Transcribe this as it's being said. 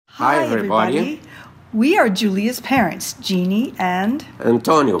Hi, everybody. We are Julia's parents, Jeannie and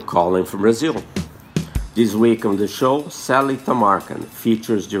Antonio calling from Brazil. This week on the show, Sally Tamarkin,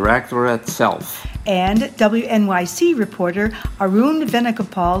 features director at Self. And WNYC reporter Arun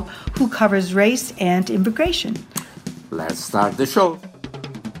Venugopal, who covers race and immigration. Let's start the show.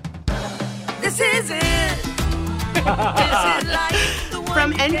 This is it. This is life.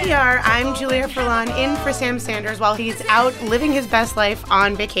 From NPR, I'm Julia Furlan in for Sam Sanders while he's out living his best life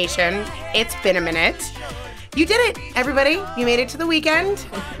on vacation. It's been a minute. You did it, everybody. You made it to the weekend.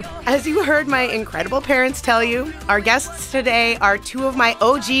 As you heard my incredible parents tell you, our guests today are two of my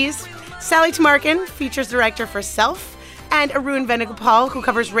OGs, Sally Tamarkin, features director for Self, and Arun Venugopal, who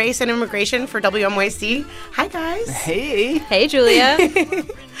covers race and immigration for WNYC. Hi, guys. Hey. Hey, Julia.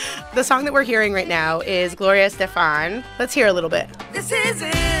 The song that we're hearing right now is Gloria Estefan. Let's hear a little bit. This is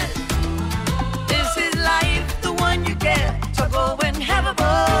it. This is life, the one you get to go and have a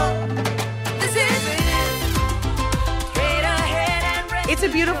ball. This is it. Straight ahead and ready. It's a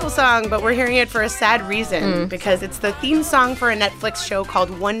beautiful song, but we're hearing it for a sad reason because it's the theme song for a Netflix show called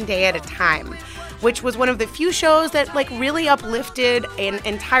One Day at a Time, which was one of the few shows that really uplifted an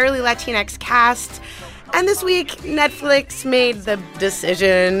entirely Latinx cast. And this week, Netflix made the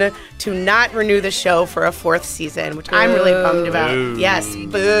decision to not renew the show for a fourth season, which I'm really bummed about. Boo. Yes,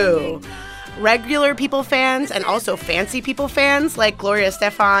 boo. Regular People fans and also Fancy People fans like Gloria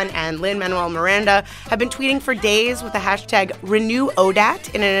Estefan and Lin-Manuel Miranda have been tweeting for days with the hashtag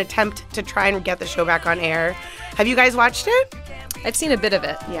RenewODAT in an attempt to try and get the show back on air. Have you guys watched it? I've seen a bit of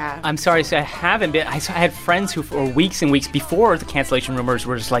it. Yeah. I'm sorry to say I haven't been. I had friends who, for weeks and weeks before the cancellation rumors,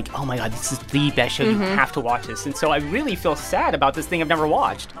 were just like, oh my God, this is the best show. You have to watch this. And so I really feel sad about this thing I've never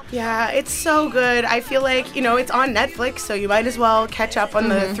watched. Yeah, it's so good. I feel like, it's on Netflix, so you might as well catch up on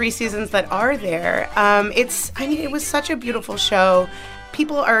the 3 seasons that are there. It was such a beautiful show.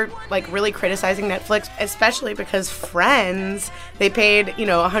 People are really criticizing Netflix, especially because Friends, they paid,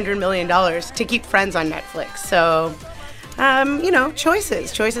 $100 million to keep Friends on Netflix. So,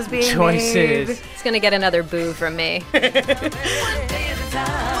 choices being made. It's going to get another boo from me. One day at a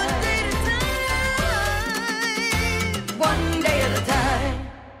time. One day at a time.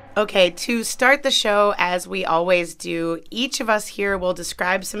 Okay, to start the show, as we always do, each of us here will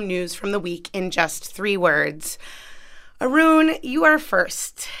describe some news from the week in just 3 words. Arun, you are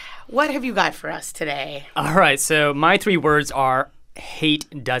first. What have you got for us today? All right, so my 3 words are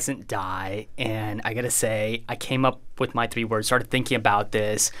hate doesn't die. And I got to say, I came up with my 3 words, started thinking about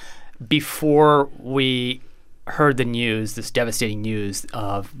this before we heard the news, this devastating news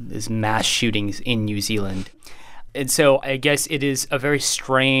of these mass shootings in New Zealand. And so I guess it is a very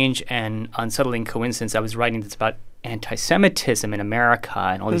strange and unsettling coincidence. I was writing this about anti-Semitism in America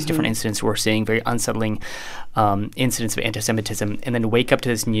and all these different incidents we're seeing, very unsettling incidents of anti-Semitism, and then wake up to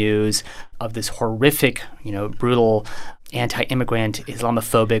this news of this horrific, brutal anti-immigrant,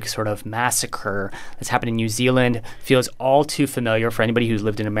 Islamophobic sort of massacre that's happened in New Zealand. Feels all too familiar for anybody who's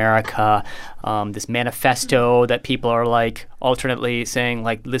lived in America. This manifesto that people are alternately saying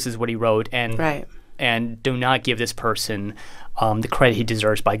this is what he wrote, and Right. And do not give this person the credit he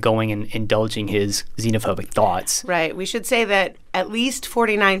deserves by going and indulging his xenophobic thoughts. Right. We should say that at least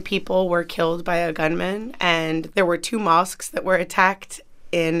 49 people were killed by a gunman, and there were 2 mosques that were attacked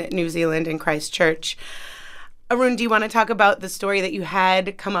in New Zealand in Christchurch. Arun, do you want to talk about the story that you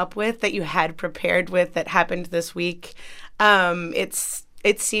had come up with, that you had prepared with, that happened this week?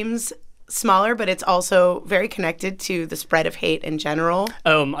 It seems smaller, but it's also very connected to the spread of hate in general.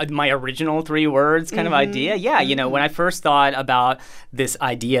 Oh, my original 3 words kind of idea? Yeah, when I first thought about this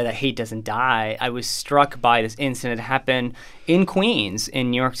idea that hate doesn't die, I was struck by this incident that happened in Queens,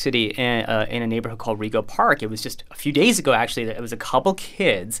 in New York City, in a neighborhood called Rego Park. It was just a few days ago, actually, that it was a couple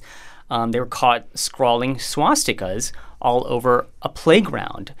kids. They were caught scrawling swastikas all over a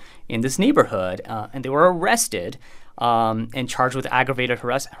playground in this neighborhood, and they were arrested and charged with aggravated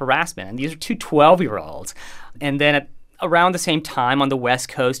harassment. And these are 2 12-year-olds. And then around the same time on the West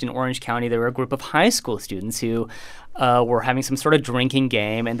Coast in Orange County, there were a group of high school students who were having some sort of drinking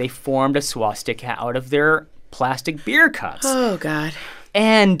game, and they formed a swastika out of their plastic beer cups. Oh, God.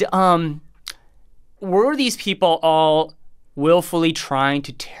 And were these people all willfully trying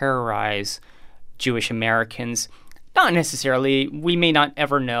to terrorize Jewish Americans? Not necessarily. We may not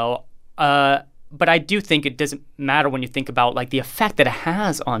ever know. But I do think it doesn't matter when you think about the effect that it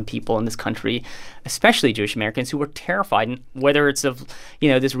has on people in this country, especially Jewish Americans who were terrified. And whether it's of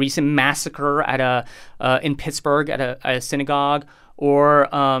this recent massacre at in Pittsburgh at a synagogue or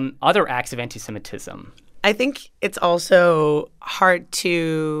other acts of anti-Semitism. I think it's also hard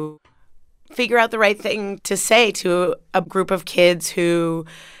to figure out the right thing to say to a group of kids who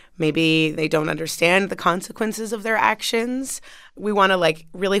Maybe they don't understand the consequences of their actions. We want to like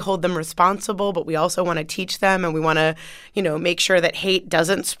really hold them responsible, but we also want to teach them, and we want to, make sure that hate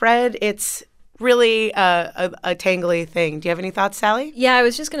doesn't spread. It's really a tangly thing. Do you have any thoughts, Sally? Yeah, I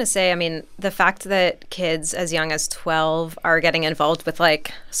was just going to say, I mean, the fact that kids as young as 12 are getting involved with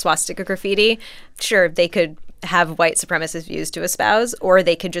like swastika graffiti, sure, they could have white supremacist views to espouse, or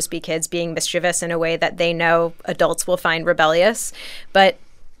they could just be kids being mischievous in a way that they know adults will find rebellious. But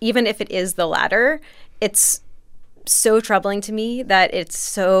even if it is the latter, it's so troubling to me that it's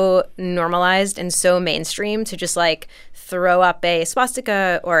so normalized and so mainstream to just like throw up a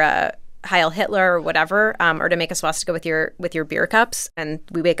swastika or a Heil Hitler or whatever, or to make a swastika with your beer cups. And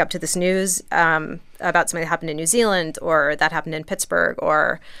we wake up to this news about something that happened in New Zealand, or that happened in Pittsburgh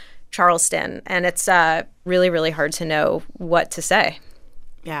or Charleston. And it's really, really hard to know what to say.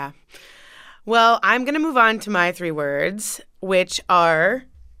 Yeah. Well, I'm going to move on to my 3 words, which are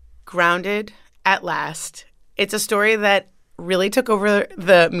grounded at last. It's a story that really took over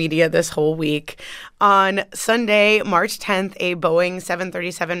the media this whole week. On Sunday, March 10th, a Boeing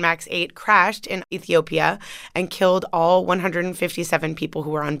 737 MAX 8 crashed in Ethiopia and killed all 157 people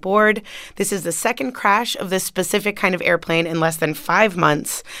who were on board. This is the second crash of this specific kind of airplane in less than 5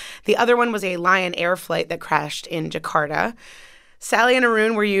 months. The other one was a Lion Air flight that crashed in Jakarta. Sally and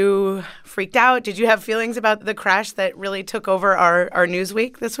Arun, were you freaked out? Did you have feelings about the crash that really took over our news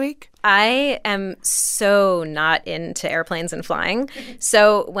week this week? I am so not into airplanes and flying.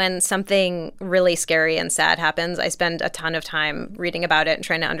 So when something really scary and sad happens, I spend a ton of time reading about it and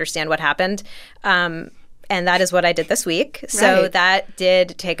trying to understand what happened. And that is what I did this week. So that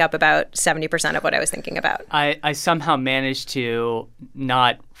did take up about 70% of what I was thinking about. I somehow managed to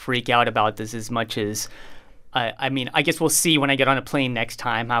not freak out about this as much as I mean, I guess we'll see when I get on a plane next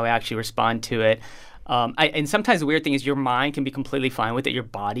time how I actually respond to it. And sometimes the weird thing is your mind can be completely fine with it. Your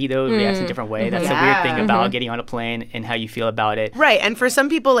body, though, reacts in a different way. That's the weird thing about getting on a plane and how you feel about it. Right. And for some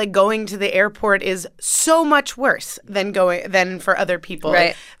people, like going to the airport is so much worse than for other people.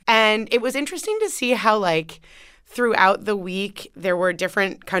 Right. And it was interesting to see how like throughout the week there were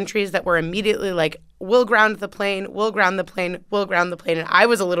different countries that were immediately like, we'll ground the plane, we'll ground the plane, we'll ground the plane. And I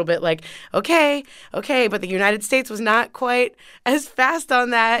was a little bit like, okay. But the United States was not quite as fast on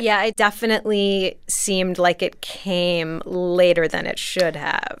that. Yeah, it definitely seemed like it came later than it should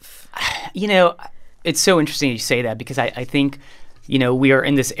have. You know, it's so interesting you say that because I think, we are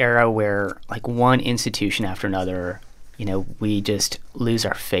in this era where like one institution after another, we just lose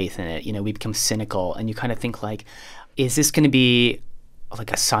our faith in it. We become cynical, and you kind of think like, is this going to be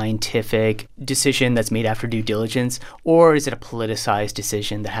like a scientific decision that's made after due diligence, or is it a politicized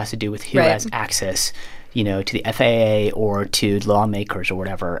decision that has to do with who has access, to the FAA or to lawmakers or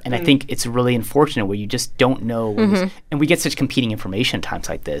whatever? And I think it's really unfortunate where you just don't know. And we get such competing information at times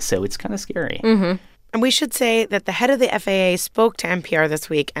like this, so it's kind of scary. And we should say that the head of the FAA spoke to NPR this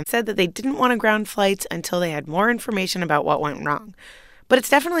week and said that they didn't want to ground flights until they had more information about what went wrong. But it's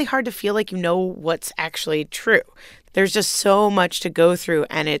definitely hard to feel like you know what's actually true. There's just so much to go through,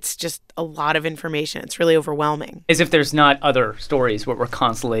 and it's just a lot of information. It's really overwhelming. As if there's not other stories where we're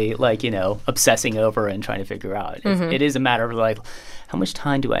constantly, obsessing over and trying to figure out. It is a matter of, how much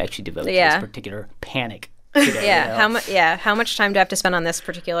time do I actually devote to this particular panic today? How much time do I have to spend on this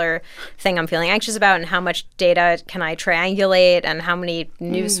particular thing I'm feeling anxious about, and how much data can I triangulate, and how many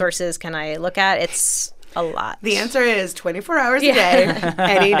news sources can I look at? It's a lot. The answer is 24 hours a day,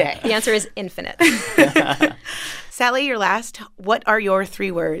 any day. The answer is infinite. Sally, your last. What are your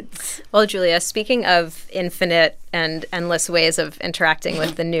 3 words? Well, Julia, speaking of infinite and endless ways of interacting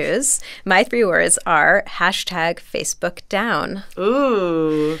with the news, my 3 words are #FacebookDown.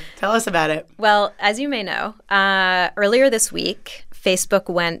 Ooh, tell us about it. Well, as you may know, earlier this week, Facebook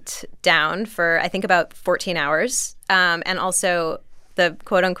went down for, I think, about 14 hours. And also the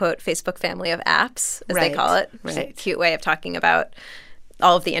quote-unquote Facebook family of apps, as they call it, which is a cute way of talking about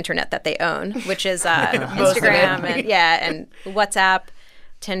all of the internet that they own, which is Instagram and WhatsApp,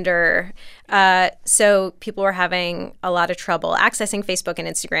 Tinder. So people were having a lot of trouble accessing Facebook and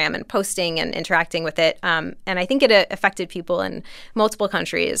Instagram and posting and interacting with it. And I think it affected people in multiple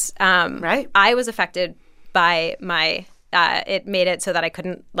countries. I was affected by my it made it so that I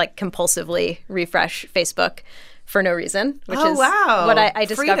couldn't compulsively refresh Facebook for no reason, which is what I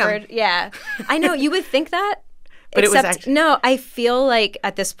discovered. Freedom. Yeah. I know, you would think that. But Except, it was actually... No, I feel like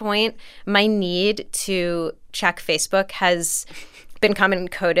at this point, my need to check Facebook has been common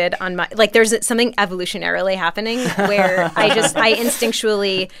coded on my, like, there's something evolutionarily happening where I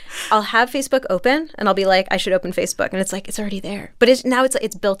instinctually, I'll have Facebook open and I'll be like, I should open Facebook. And it's like, it's already there. But now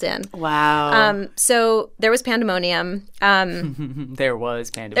it's built in. Wow. So there was pandemonium. There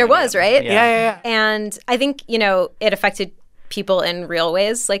was pandemonium. There was, right? Yeah. And I think, it affected people in real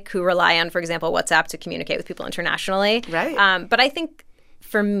ways, like who rely on, for example, WhatsApp to communicate with people internationally. Right. But I think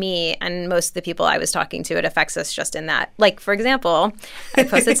for me and most of the people I was talking to, it affects us just in that. Like, for example, I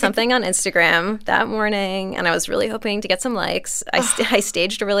posted something on Instagram that morning, and I was really hoping to get some likes. I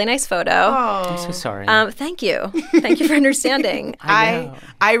staged a really nice photo. I'm so sorry. Thank you. Thank you for understanding.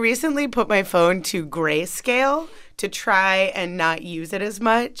 I recently put my phone to grayscale to try and not use it as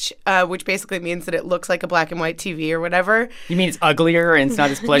much, which basically means that it looks like a black and white TV or whatever. You mean it's uglier and it's not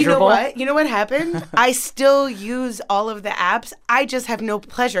as pleasurable? You know what happened? I still use all of the apps. I just have no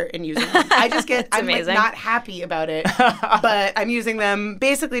pleasure in using them. I'm like not happy about it, but I'm using them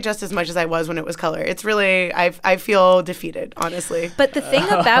basically just as much as I was when it was color. It's really, I feel defeated, honestly. But the thing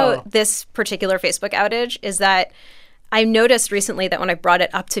about this particular Facebook outage is that I noticed recently that when I brought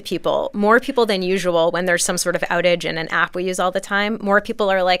it up to people, more people than usual, when there's some sort of outage in an app we use all the time, more people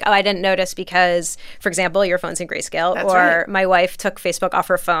are like, oh, I didn't notice because, for example, your phone's in grayscale. That's or right. My wife took Facebook off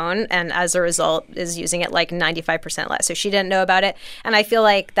her phone and as a result is using it like 95% less. So she didn't know about it. And I feel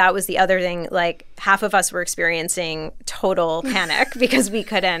like that was the other thing. Like half of us were experiencing total panic because we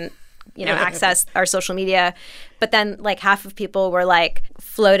couldn't access our social media. But then like half of people were like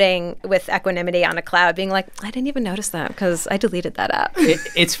floating with equanimity on a cloud being like, I didn't even notice that because I deleted that app.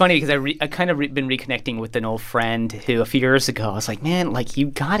 It's funny because I kind of been reconnecting with an old friend who a few years ago, I was like, man, like you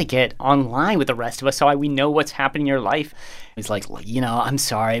got to get online with the rest of us so we know what's happening in your life. He's like, I'm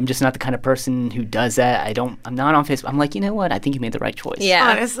sorry. I'm just not the kind of person who does that. I'm not on Facebook. I'm like, you know what? I think you made the right choice. Yeah.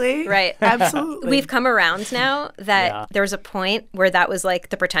 Honestly. Right. Absolutely. We've come around now that there was a point where that was like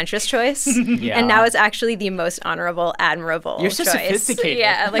the pretentious choice. Yeah. And now it's actually the most honorable, admirable You're so choice. sophisticated.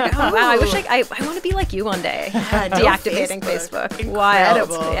 Yeah. Like, oh, wow. I wish I want to be like you one day. Deactivating Facebook.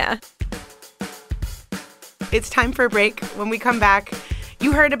 Incredible. Wild. Yeah. It's time for a break. When we come back,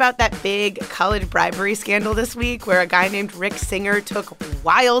 you heard about that big college bribery scandal this week where a guy named Rick Singer took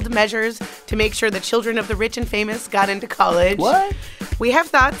wild measures to make sure the children of the rich and famous got into college. What? We have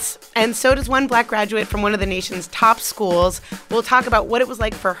thoughts, and so does one black graduate from one of the nation's top schools. We'll talk about what it was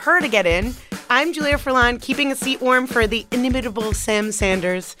like for her to get in. I'm Julia Furlan, keeping a seat warm for the inimitable Sam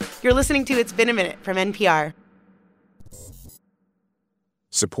Sanders. You're listening to It's Been a Minute from NPR.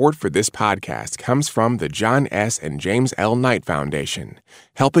 Support for this podcast comes from the John S. and James L. Knight Foundation,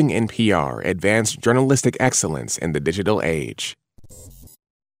 helping NPR advance journalistic excellence in the digital age.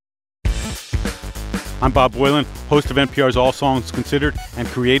 I'm Bob Boilen, host of NPR's All Songs Considered and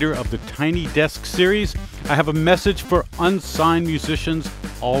creator of the Tiny Desk series. I have a message for unsigned musicians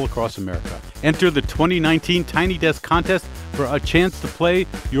all across America. Enter the 2019 Tiny Desk contest for a chance to play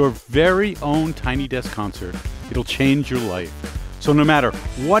your very own Tiny Desk concert. It'll change your life. So no matter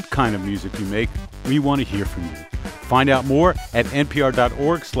what kind of music you make, we want to hear from you. Find out more at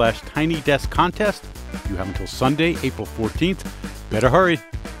npr.org/tinydeskcontest. You have until Sunday, April 14th. Better hurry.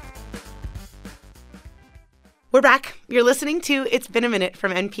 We're back. You're listening to It's Been a Minute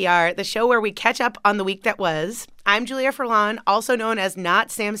from NPR, the show where we catch up on the week that was. I'm Julia Furlan, also known as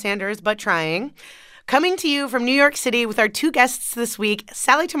not Sam Sanders, but trying. Coming to you from New York City with our two guests this week,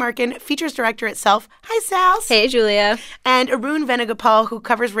 Sally Tamarkin, features director at Self. Hi, Sal. Hey, Julia. And Arun Venugopal, who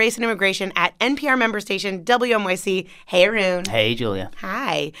covers race and immigration at NPR member station WNYC. Hey, Arun. Hey, Julia.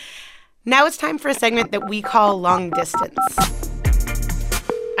 Hi. Now it's time for a segment that we call Long Distance.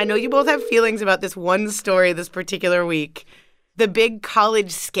 I know you both have feelings about this one story this particular week, the big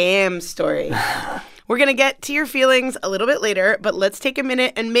college scam story. We're going to get to your feelings a little bit later, but let's take a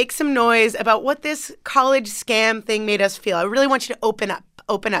minute and make some noise about what this college scam thing made us feel. I really want you to open up.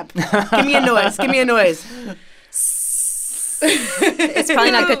 Open up. Give me a noise. Give me a noise. It's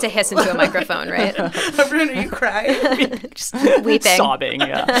probably not good to hiss into a microphone, right? Arun, are you crying? Just weeping. Sobbing,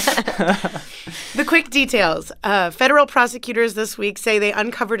 yeah. The quick details. Federal prosecutors this week say they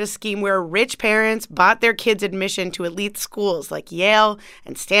uncovered a scheme where rich parents bought their kids admission to elite schools like Yale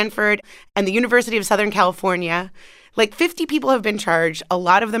and Stanford and the University of Southern California. Like 50 people have been charged. A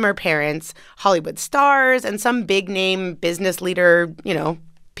lot of them are parents, Hollywood stars, and some big-name business leader,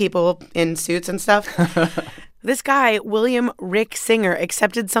 people in suits and stuff. This guy, William Rick Singer,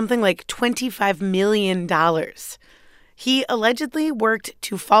 accepted something like $25 million. He allegedly worked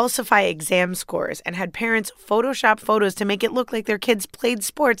to falsify exam scores and had parents Photoshop photos to make it look like their kids played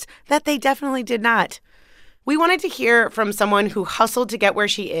sports that they definitely did not. We wanted to hear from someone who hustled to get where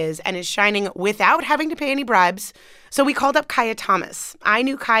she is and is shining without having to pay any bribes. So we called up Kaya Thomas. I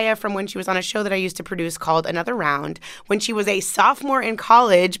knew Kaya from when she was on a show that I used to produce called Another Round, when she was a sophomore in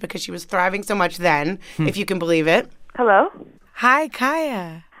college because she was thriving so much then, if you can believe it. Hello. Hi,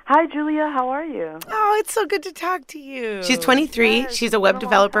 Kaya. Hi, Julia. How are you? Oh, it's so good to talk to you. She's 23. She's a web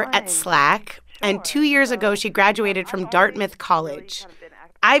developer at Slack. And 2 years ago, she graduated from Dartmouth College.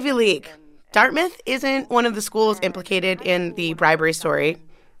 Ivy League. Dartmouth isn't one of the schools implicated in the bribery story,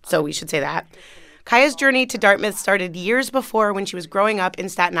 so we should say that. Kaya's journey to Dartmouth started years before when she was growing up in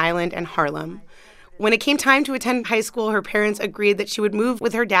Staten Island and Harlem. When it came time to attend high school, her parents agreed that she would move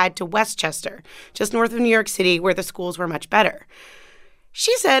with her dad to Westchester, just north of New York City, where the schools were much better.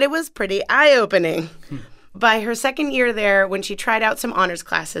 She said it was pretty eye-opening. By her second year there, when she tried out some honors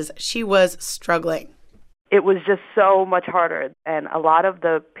classes, she was struggling. It was just so much harder, and a lot of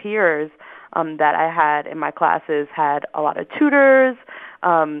the peers that I had in my classes had a lot of tutors.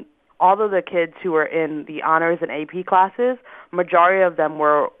 All of the kids who were in the honors and AP classes, majority of them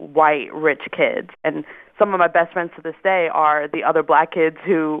were white, rich kids. And some of my best friends to this day are the other black kids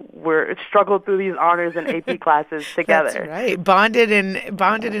who were struggled through these honors and AP classes together. That's right. Bonded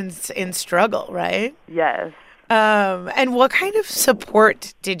in struggle, right? Yes. And what kind of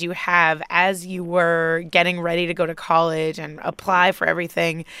support did you have as you were getting ready to go to college and apply for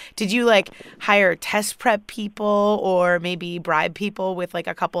everything? Did you hire test prep people or maybe bribe people with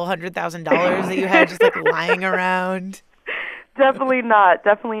a couple $100,000 that you had just lying around? Definitely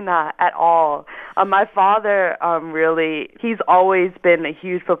not at all. My father he's always been a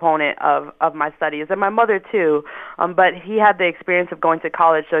huge proponent of my studies, and my mother too, but he had the experience of going to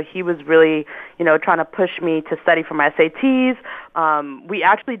college, so he was really, trying to push me to study for my SATs. We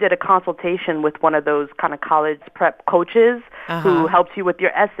actually did a consultation with one of those kind of college prep coaches who helps you with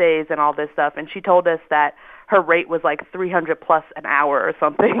your essays and all this stuff, and she told us that her rate was $300 plus an hour or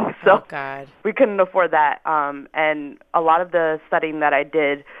something. So we couldn't afford that. And a lot of the studying that I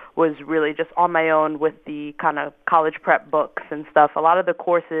did was really just on my own with the kind of college prep books and stuff. A lot of the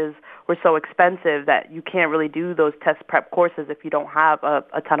courses were so expensive that you can't really do those test prep courses if you don't have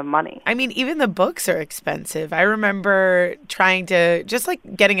a ton of money. I mean, even the books are expensive. I remember trying to just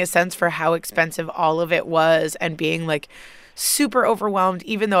getting a sense for how expensive all of it was and being super overwhelmed,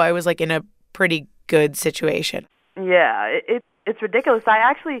 even though I was in a pretty good situation. Yeah, it's ridiculous. I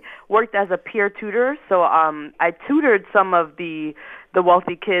actually worked as a peer tutor, so I tutored some of the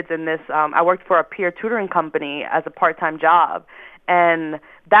wealthy kids in this. I worked for a peer tutoring company as a part-time job, and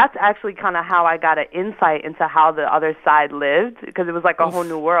that's actually kind of how I got an insight into how the other side lived, because it was a whole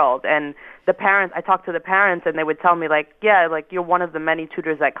new world. And the parents, I talked to the parents, and they would tell me you're one of the many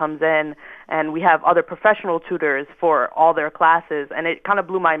tutors that comes in, and we have other professional tutors for all their classes, and it kind of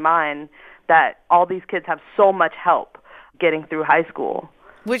blew my mind that all these kids have so much help getting through high school.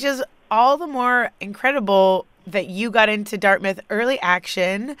 Which is all the more incredible that you got into Dartmouth early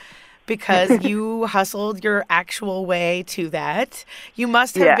action because you hustled your actual way to that. You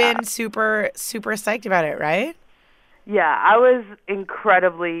must have been super, super psyched about it, right? Yeah, I was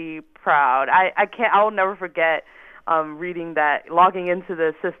incredibly proud. I'll never forget reading that, logging into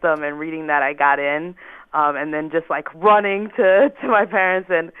the system and reading that I got in, and then just running to my parents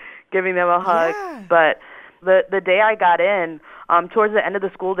and giving them a hug. Yeah. But the day I got in, towards the end of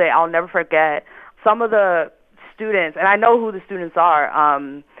the school day, I'll never forget, some of the students, and I know who the students are,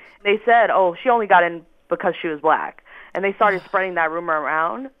 they said, oh, she only got in because she was black. And they started spreading that rumor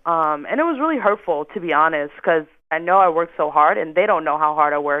around. And it was really hurtful, to be honest, because I know I worked so hard, and they don't know how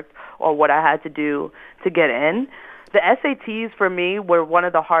hard I worked or what I had to do to get in. The SATs for me were one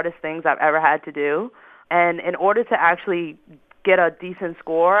of the hardest things I've ever had to do. And in order to actually get a decent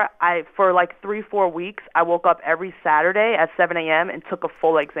score, for 3-4 weeks, I woke up every Saturday at 7 a.m. and took a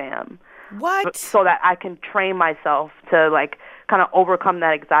full exam. What? So that I can train myself to kind of overcome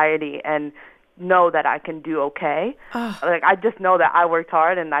that anxiety and know that I can do okay. I just know that I worked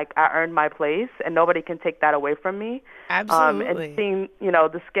hard and I earned my place, and nobody can take that away from me. Absolutely. And seeing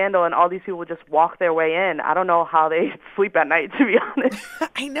the scandal and all these people just walk their way in, I don't know how they sleep at night, to be honest.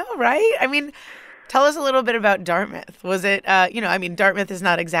 I know, right? I mean, tell us a little bit about Dartmouth. Was it, Dartmouth is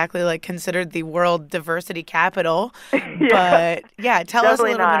not exactly considered the world diversity capital, but tell us a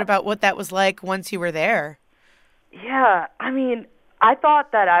little bit about what that was like once you were there. Yeah, I mean, I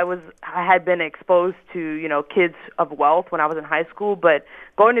thought that I had been exposed to, kids of wealth when I was in high school, but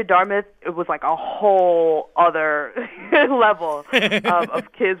going to Dartmouth, it was a whole other level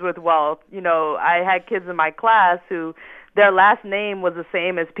of kids with wealth. I had kids in my class who their last name was the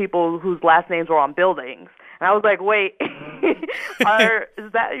same as people whose last names were on buildings. And I was like, wait,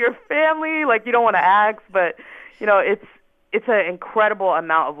 is that your family? Like, you don't want to ask, but, you know, it's an incredible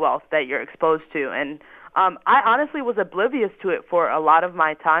amount of wealth that you're exposed to. And I honestly was oblivious to it for a lot of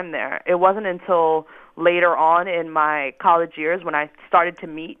my time there. It wasn't until later on in my college years when I started to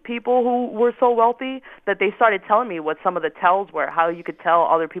meet people who were so wealthy that they started telling me what some of the tells were, how you could tell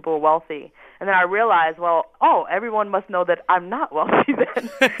other people were wealthy. And then I realized, well, everyone must know that I'm not wealthy then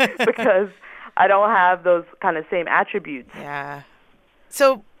because I don't have those kind of same attributes. Yeah.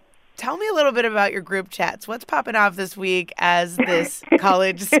 So tell me a little bit about your group chats. What's popping off this week as this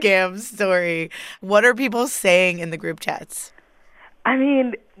college scam story? What are people saying in the group chats? I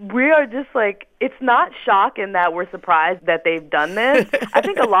mean, we are just like, it's not shock in that we're surprised that they've done this. I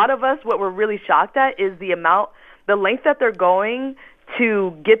think a lot of us, what we're really shocked at is the length that they're going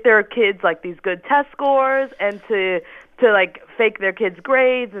to get their kids like these good test scores and to like fake their kids'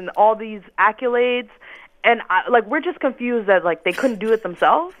 grades and all these accolades. And we're just confused that like they couldn't do it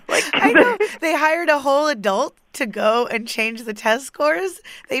themselves. Like I know. They hired a whole adult to go and change the test scores.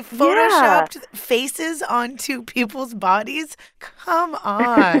 They photoshopped faces onto people's bodies. Come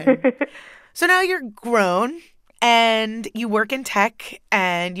on. So now you're grown and you work in tech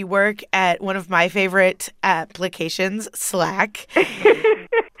and you work at one of my favorite applications, Slack.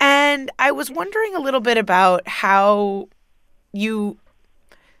 And I was wondering a little bit about how do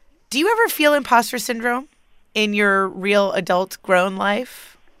you ever feel imposter syndrome in your real adult grown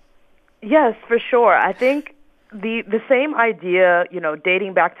life? Yes, for sure. I think the same idea, you know,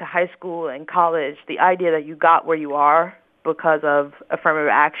 dating back to high school and college, the idea that you got where you are because of affirmative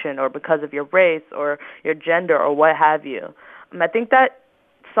action or because of your race or your gender or what have you. I think that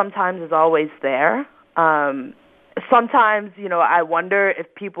sometimes is always there. Sometimes, you know, I wonder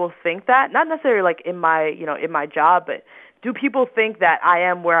if people think that, not necessarily like in my job, but do people think that I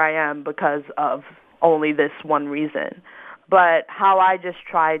am where I am because of only this one reason? But how I just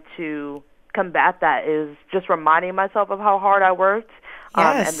try to combat that is just reminding myself of how hard I worked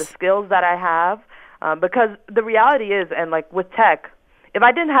and the skills that I have. Because the reality is, and like with tech, if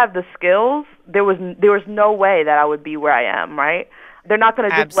I didn't have the skills, there was no way that I would be where I am, right? They're not going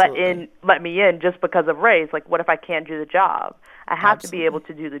to just let me in just because of race. Like, what if I can't do the job? I have to be able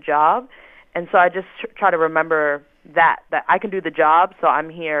to do the job. And so I just try to remember that I can do the job, so I'm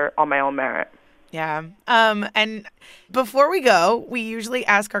here on my own merit. Yeah. And before we go, we usually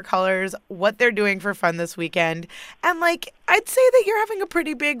ask our callers what they're doing for fun this weekend. And, like, I'd say that you're having a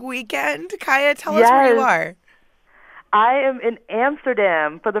pretty big weekend. Kaya, tell us where you are. I am in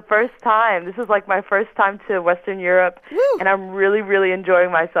Amsterdam for the first time. This is like my first time to Western Europe, and I'm really, really enjoying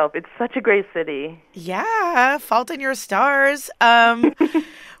myself. It's such a great city. Yeah, Fault in Your Stars.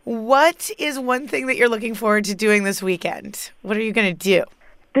 What is one thing that you're looking forward to doing this weekend? What are you going to do?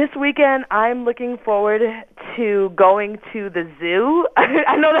 This weekend, I'm looking forward to going to the zoo.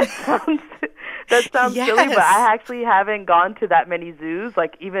 I know that sounds silly, but I actually haven't gone to that many zoos,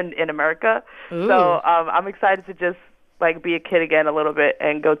 like even in America. Ooh. So I'm excited to just like be a kid again a little bit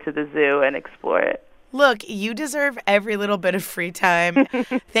and go to the zoo and explore it. Look, you deserve every little bit of free time.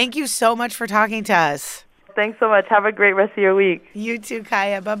 Thank you so much for talking to us. Thanks so much. Have a great rest of your week. You too,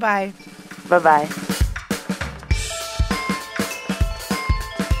 Kaya. Bye-bye. Bye-bye.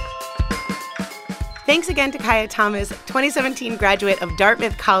 Thanks again to Kaya Thomas, 2017 graduate of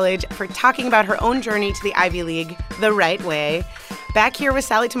Dartmouth College, for talking about her own journey to the Ivy League the right way. Back here with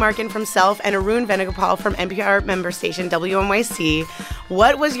Sally Tamarkin from Self and Arun Venugopal from NPR member station WNYC.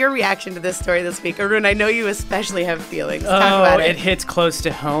 What was your reaction to this story this week? Arun, I know you especially have feelings. Talk about it. It hits close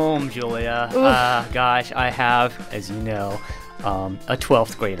to home, Julia. Gosh, I have, as you know, a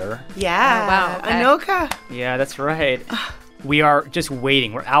 12th grader. Yeah. Oh, wow. Okay. Anoka. Yeah, that's right. We are just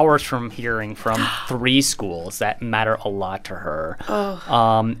waiting. We're hours from hearing from 3 schools that matter a lot to her.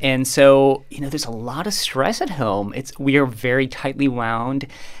 And so, you know, there's a lot of stress at home. We are very tightly wound.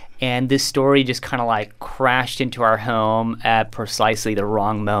 And this story just kind of like crashed into our home at precisely the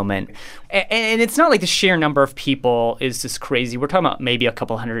wrong moment. And it's not like the sheer number of people is just crazy. We're talking about maybe a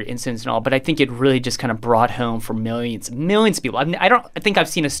couple hundred incidents and all, but I think it really just kind of brought home for millions of people. I think I've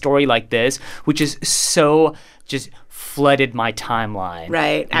seen a story like this, which is so just flooded my timeline.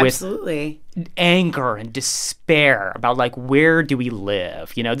 Right, absolutely. With anger and despair about like, where do we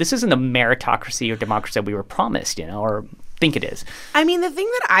live? You know, this isn't the meritocracy or democracy that we were promised, you know, or think it is. I mean, the thing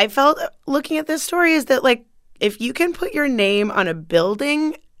that I felt looking at this story is that, like, if you can put your name on a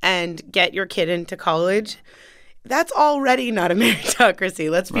building and get your kid into college, that's already not a meritocracy.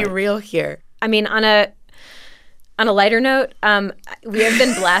 Let's be real here. I mean, on a On a lighter note, we have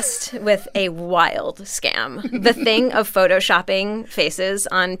been blessed with a wild scam. The thing of photoshopping faces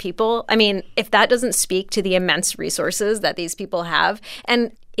on people, I mean, if that doesn't speak to the immense resources that these people have,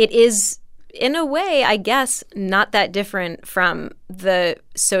 and it is, in a way, I guess, not that different from the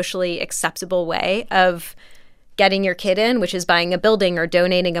socially acceptable way of getting your kid in, which is buying a building or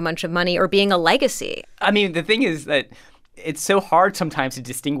donating a bunch of money or being a legacy. I mean, the thing is that it's so hard sometimes to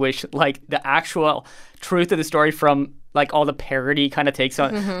distinguish like the actual truth of the story from like all the parody kind of takes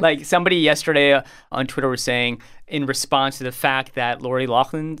on. Like somebody yesterday on Twitter was saying in response to the fact that Lori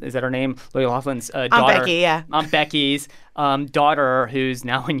Loughlin, is that her name? Lori Loughlin's daughter. Aunt Becky, yeah. Aunt Becky's daughter, who's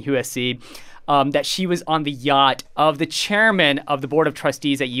now in USC, that she was on the yacht of the chairman of the board of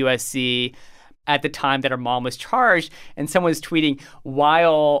trustees at USC at the time that her mom was charged, and someone was tweeting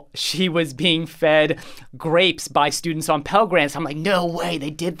while she was being fed grapes by students on Pell Grants. I'm like, no way, they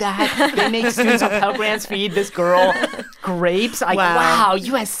did that? They make students on Pell Grants feed this girl grapes? Like, wow,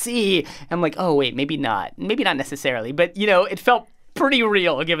 USC. I'm like, oh, wait, maybe not. Maybe not necessarily. But, you know, it felt pretty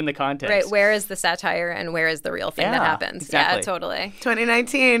real given the context. Right, where is the satire and where is the real thing that happens? Exactly. Yeah, totally.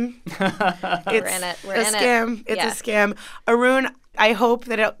 2019. We're in it. We're in scam. it. It's a scam. Arun, I hope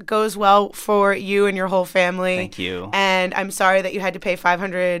that it goes well for you and your whole family. Thank you. And I'm sorry that you had to pay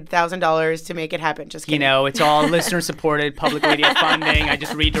 $500,000 to make it happen. Just kidding. You know, it's all listener-supported public radio funding. I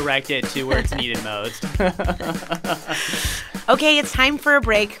just redirect it to where it's needed most. Okay, it's time for a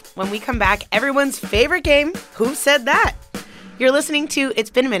break. When we come back, everyone's favorite game, Who Said That? You're listening to It's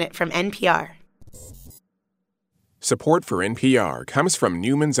Been a Minute from NPR. Support for NPR comes from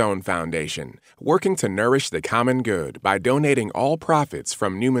Newman's Own Foundation, working to nourish the common good by donating all profits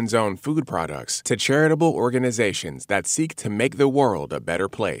from Newman's Own food products to charitable organizations that seek to make the world a better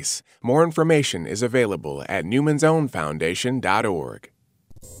place. More information is available at newmansownfoundation.org.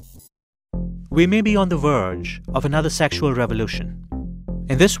 We may be on the verge of another sexual revolution.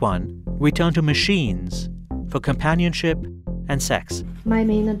 In this one, we turn to machines for companionship and sex. My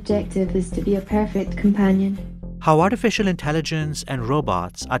main objective is to be a perfect companion. How artificial intelligence and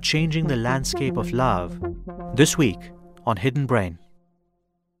robots are changing the landscape of love. This week on Hidden Brain.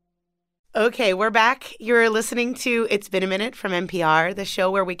 Okay, we're back. You're listening to It's Been a Minute from NPR, the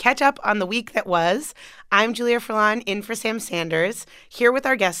show where we catch up on the week that was. I'm Julia Furlan, in for Sam Sanders, here with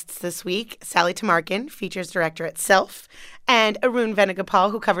our guests this week, Sally Tamarkin, features director at Self, and Arun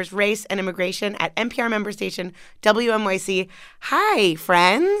Venugopal, who covers race and immigration at NPR member station WNYC. Hi,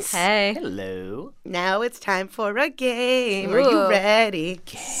 friends. Hey. Hello. Now it's time for a game. Are you ready?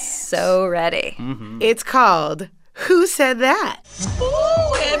 So ready. It's called Who Said That?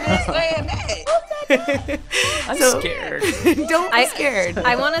 I'm scared. Don't be scared.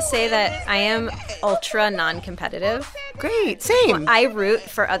 I want to say that I am ultra non-competitive. Great, same. I root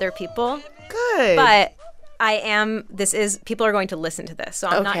for other people. Good. But people are going to listen to this, so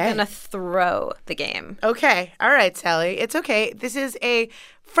I'm not Okay. going to throw the game. Okay. All right, Sally. It's okay. This is a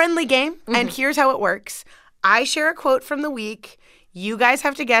friendly game, and here's how it works. I share a quote from the week. You guys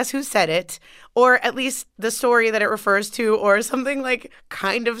have to guess who said it, or at least the story that it refers to, or something like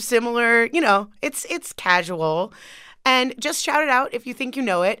kind of similar. You know, it's casual. And just shout it out if you think you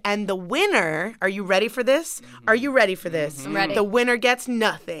know it. And the winner, are you ready for this? Are you ready for this? I'm ready. The winner gets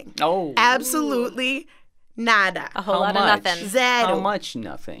nothing. Oh. Absolutely nada. A whole lot much? of nothing. Zero. How much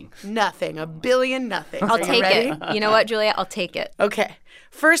nothing? Nothing. A billion nothing. I'll take it. You know what, Julia? I'll take it. Okay.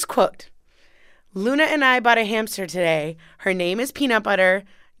 First quote. Luna and I bought a hamster today. Her name is Peanut Butter.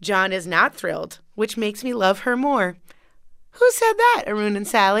 John is not thrilled, which makes me love her more. Who said that, Arun and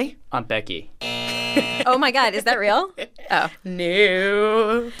Sally? Aunt Becky. Oh my God, is that real? Oh.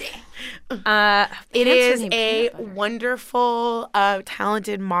 No. It is named a Peanut Butter. wonderful,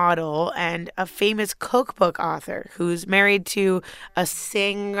 talented model and a famous cookbook author who's married to a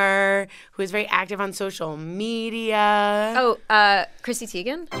singer who is very active on social media. Oh, Chrissy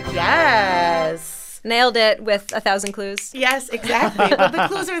Teigen? Yes. Nailed it with 1,000 clues. Yes, exactly. But the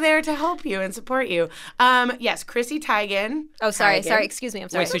clues are there to help you and support you. Yes, Chrissy Teigen. Oh, sorry. Teigen. Excuse me. I'm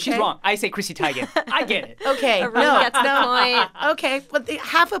sorry. Wait, so she's wrong. I say Chrissy Teigen. I get it. Okay, Arun gets the point. Okay, well,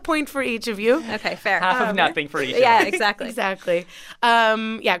 half a point for each of you. Okay, fair. Half of nothing for each. Yeah, of us. exactly. Exactly.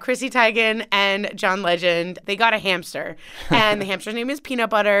 Yeah, Chrissy Teigen and John Legend, they got a hamster. And the hamster's name is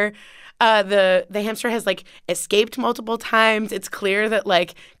Peanut Butter. The hamster has like escaped multiple times. It's clear that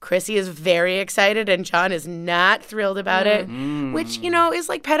like Chrissy is very excited and John is not thrilled about it, which, you know, is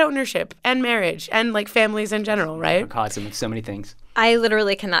like pet ownership and marriage and like families in general, right? Microcosm of so many things. I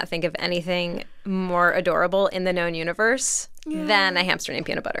literally cannot think of anything more adorable in the known universe than a hamster named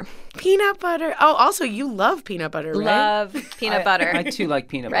Peanut Butter. Peanut butter. Oh, also you love peanut butter, right? Love peanut butter. I too like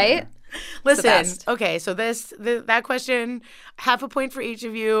peanut Right? butter. Listen, okay, so that question, half a point for each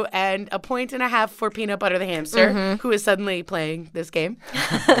of you and a point and a half for Peanut Butter the hamster, who is suddenly playing this game.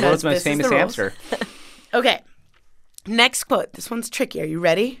 The world's most famous hamster. Okay, next quote. This one's tricky. Are you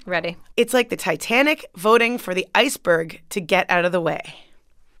ready? Ready. It's like the Titanic voting for the iceberg to get out of the way.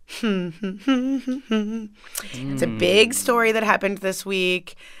 It's a big story that happened this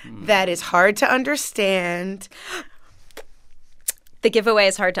week that is hard to understand. The giveaway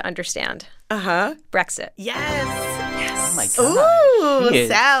is hard to understand. Brexit. Yes. Oh my God. Ooh,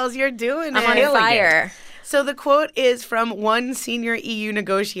 Sal's, you're doing it. I'm on fire. So the quote is from one senior EU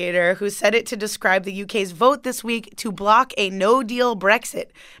negotiator who said it to describe the UK's vote this week to block a no-deal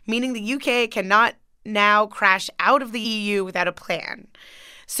Brexit, meaning the UK cannot now crash out of the EU without a plan.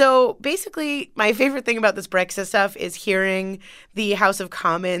 So basically, my favorite thing about this Brexit stuff is hearing the House of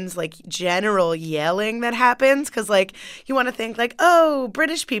Commons, like, general yelling that happens. Because, like, you want to think, like, oh,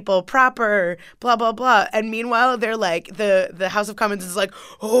 British people, proper, blah, blah, blah. And meanwhile, they're like, the House of Commons is like,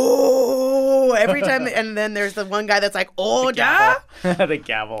 oh, every time. And then there's the one guy that's like, oh, da. The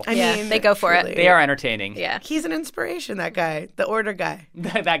gavel. I mean, they go for it. They are entertaining. Yeah. He's an inspiration, that guy, the order guy.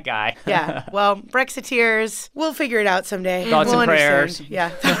 That guy. Yeah. Well, Brexiteers, we'll figure it out someday. Thoughts we'll and prayers.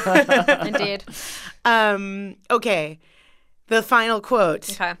 Yeah. Indeed. Okay. The final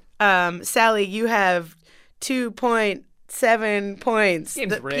quote. Okay. Sally, you have 2.7 points.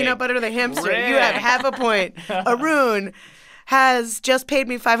 Seems rigged. Peanut Butter the hamster, Rigged. you have half a point. Arun has just paid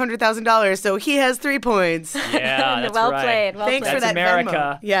me $500,000, so he has 3 points. Yeah, that's well right. played. Well Thanks played. for that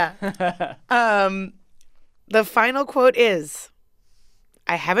America. Venmo. Yeah. The final quote is,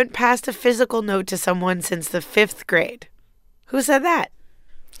 I haven't passed a physical note to someone since the 5th grade. Who said that?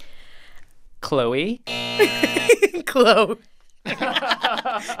 Chloe. Chloe.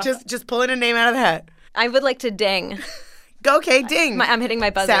 just pulling a name out of the hat. I would like to ding. Okay, ding. I'm hitting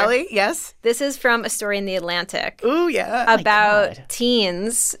my buzzer. Sally, yes? This is from a story in The Atlantic. Ooh, yeah. About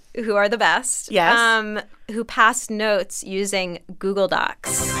teens who are the best. Yes. Who pass notes using Google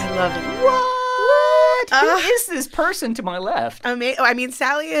Docs. I love it. What? Who is this person to my left? I mean,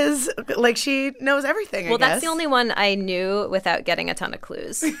 Sally is, like, she knows everything, Well, I guess. that's the only one I knew without getting a ton of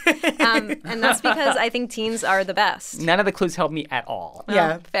clues. And that's because I think teens are the best. None of the clues helped me at all.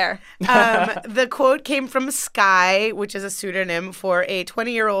 Yeah. Fair. The quote came from Sky, which is a pseudonym for a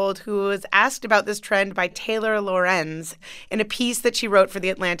 20-year-old who was asked about this trend by Taylor Lorenz in a piece that she wrote for The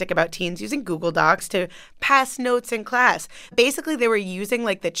Atlantic about teens using Google Docs to pass notes in class. Basically, they were using,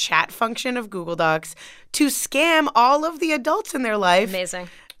 like, the chat function of Google Docs to scam all of the adults in their life. Amazing.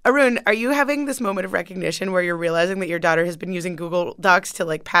 Arun, are you having this moment of recognition where you're realizing that your daughter has been using Google Docs to,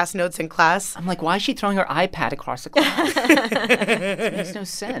 like, pass notes in class? I'm like, why is she throwing her iPad across the class? It makes no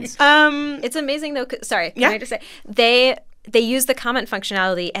sense. It's amazing, though. Sorry, can I just say, they use the comment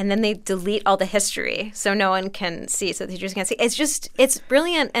functionality and then they delete all the history so no one can see, so the teachers can't see. It's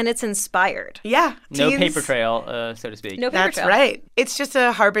brilliant and it's inspired. Yeah. No paper trail, so to speak. No paper trail. That's right. It's just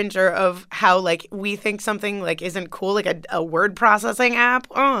a harbinger of how, like, we think something, like, isn't cool, like a word processing app.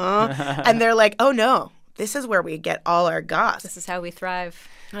 And they're like, oh, no, this is where we get all our goss. This is how we thrive.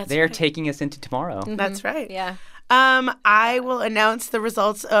 They're taking us into tomorrow. That's right. Yeah. I will announce the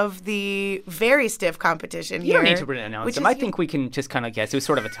results of the very stiff competition You here. don't need to announce them. I think we can just kind of guess. It was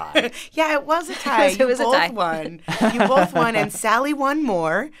sort of a tie. Yeah, it was a tie. It was you a both tie. won. You both won, and Sally won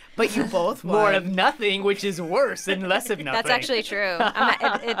more, but you both won. More of nothing, which is worse than less of nothing. That's actually true.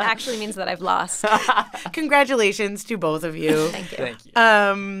 It actually means that I've lost. Congratulations to both of you. Thank you.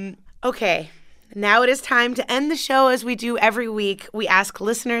 Thank you. Okay. Now it is time to end the show as we do every week. We ask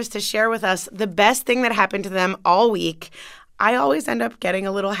listeners to share with us the best thing that happened to them all week. I always end up getting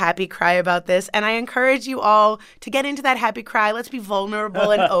a little happy cry about this, and I encourage you all to get into that happy cry. Let's be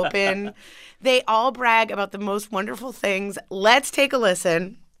vulnerable and open. They all brag about the most wonderful things. Let's take a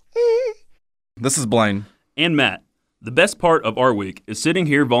listen. This is Blaine. And Matt. The best part of our week is sitting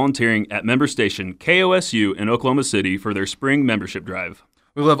here volunteering at member station KOSU in Oklahoma City for their spring membership drive.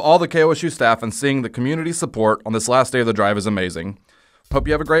 We love all the KOSU staff, and seeing the community support on this last day of the drive is amazing. Hope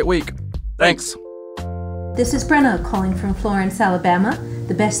you have a great week. Thanks. This is Brenna calling from Florence, Alabama.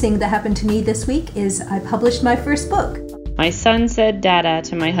 The best thing that happened to me this week is I published my first book. My son said dada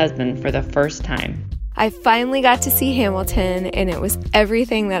to my husband for the first time. I finally got to see Hamilton, and it was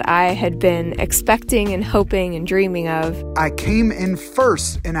everything that I had been expecting and hoping and dreaming of. I came in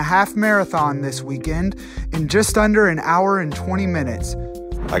first in a half marathon this weekend in just under an hour and 20 minutes.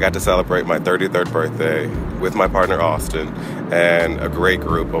 I got to celebrate my 33rd birthday with my partner Austin and a great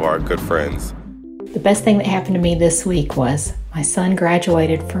group of our good friends. The best thing that happened to me this week was My son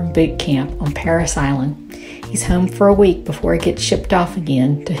graduated from boot camp on Parris Island. He's home for a week before he gets shipped off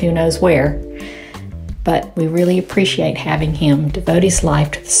again to who knows where. But we really appreciate having him devote his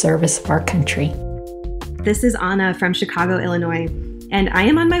life to the service of our country. This is Anna from Chicago, Illinois, and I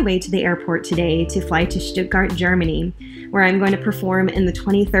am on my way to the airport today to fly to Stuttgart, Germany, where I'm going to perform in the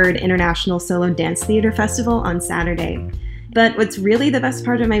 23rd International Solo Dance Theater Festival on Saturday. But what's really the best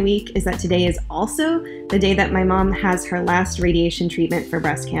part of my week is that today is also the day that my mom has her last radiation treatment for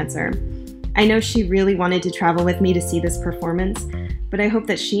breast cancer. I know she really wanted to travel with me to see this performance, but I hope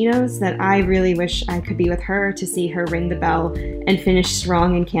that she knows that I really wish I could be with her to see her ring the bell and finish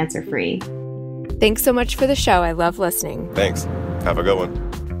strong and cancer-free. Thanks so much for the show. I love listening. Thanks. Have a good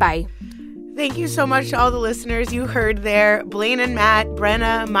one. Bye. Thank you so much to all the listeners you heard there. Blaine and Matt,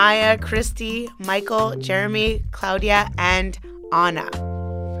 Brenna, Maya, Christy, Michael, Jeremy, Claudia, and Anna.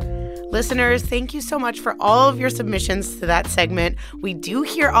 Listeners, thank you so much for all of your submissions to that segment. We do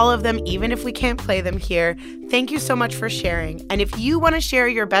hear all of them, even if we can't play them here. Thank you so much for sharing. And if you want to share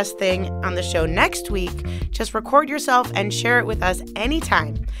your best thing on the show next week, just record yourself and share it with us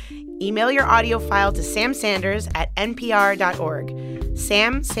anytime. Email your audio file to samsanders@npr.org.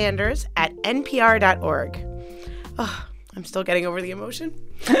 samsanders@npr.org. Oh, I'm still getting over the emotion.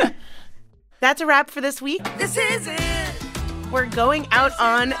 That's a wrap for this week. This is it. We're going out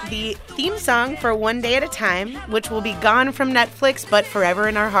on the theme song for One Day at a Time, which will be gone from Netflix, but forever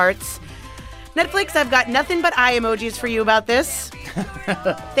in our hearts. Netflix, I've got nothing but eye emojis for you about this.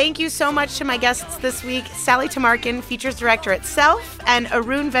 Thank you so much to my guests this week, Sally Tamarkin, features director at Self, and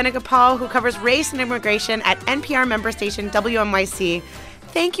Arun Venugopal, who covers race and immigration at NPR member station WNYC.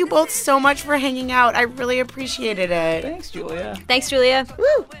 Thank you both so much for hanging out. I really appreciated it. Thanks, Julia. Thanks, Julia.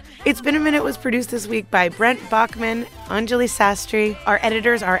 Woo! It's Been a Minute was produced this week by Brent Bachman, Anjali Sastry. Our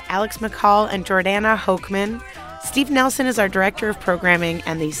editors are Alex McCall and Jordana Hochman. Steve Nelson is our director of programming,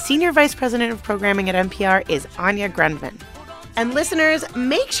 and the senior vice president of programming at NPR is Anya Grundman. And listeners,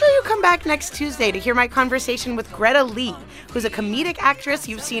 make sure you come back next Tuesday to hear my conversation with Greta Lee, who's a comedic actress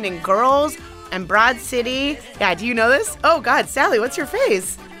you've seen in Girls and Broad City. Yeah, do you know this? Oh, God, Sally, what's your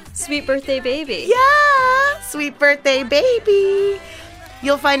face? Sweet Birthday Baby. Yeah, Sweet Birthday Baby.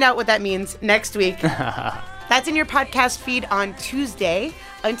 You'll find out what that means next week. That's in your podcast feed on Tuesday.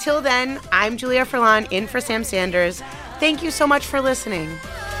 Until then, I'm Julia Furlan, in for Sam Sanders. Thank you so much for listening.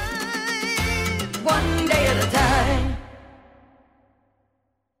 One